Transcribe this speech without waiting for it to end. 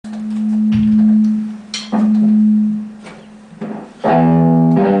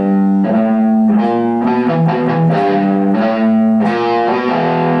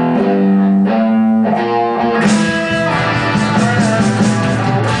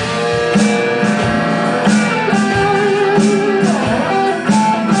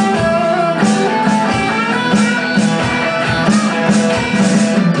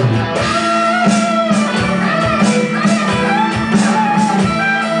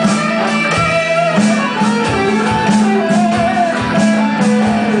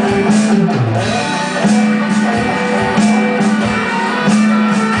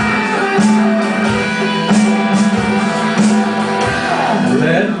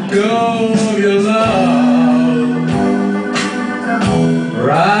go of your love.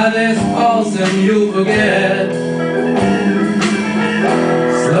 Ride this pulse and you'll forget.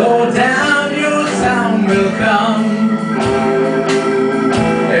 Slow down, your sound will come.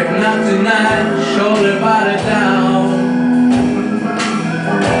 If not tonight, surely by the down.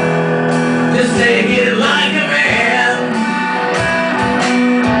 Just take it like a man.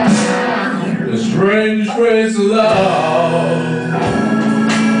 The strange grace of love.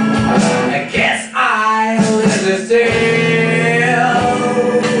 I guess I live to steal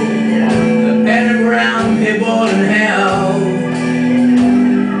the pentagram people in hell.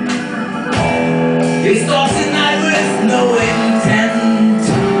 He stalks at night with no intent.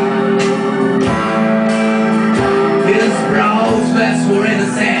 His brows vest were in the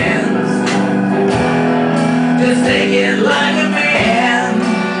sands. Just take it like a man.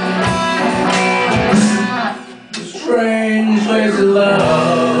 The strange ways of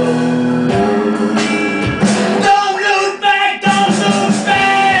love.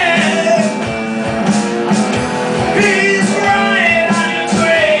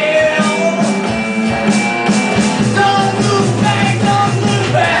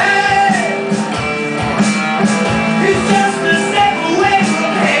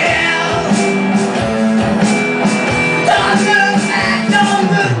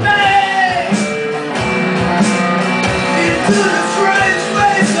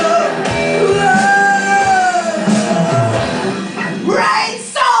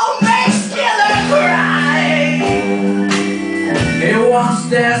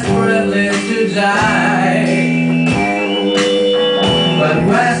 Desperately to die, but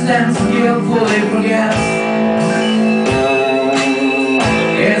West End skillfully forgets.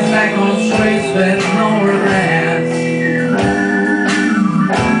 Gets back on streets with no regrets.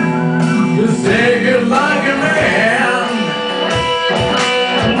 Just take it like a man.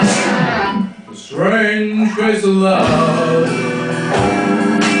 The strange grace of love.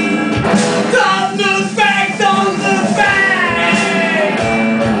 Don't look back, don't look back.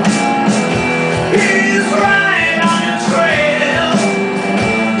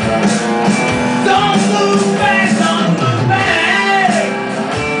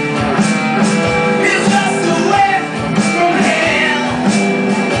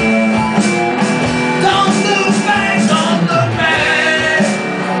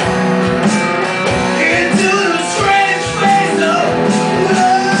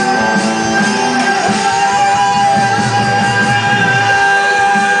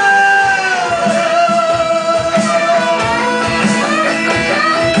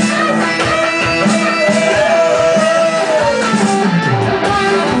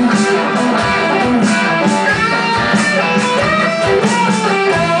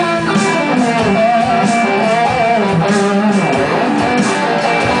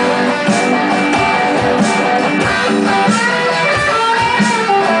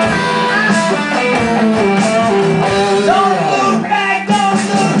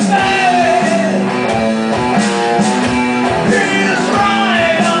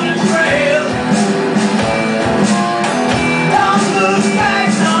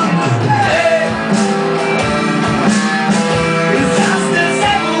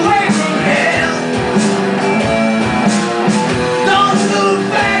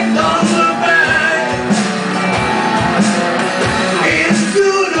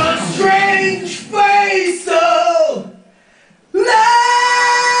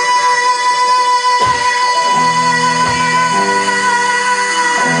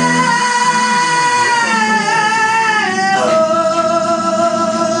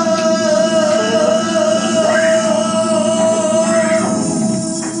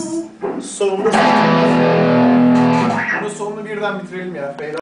 Sonunu birden bitirelim ya.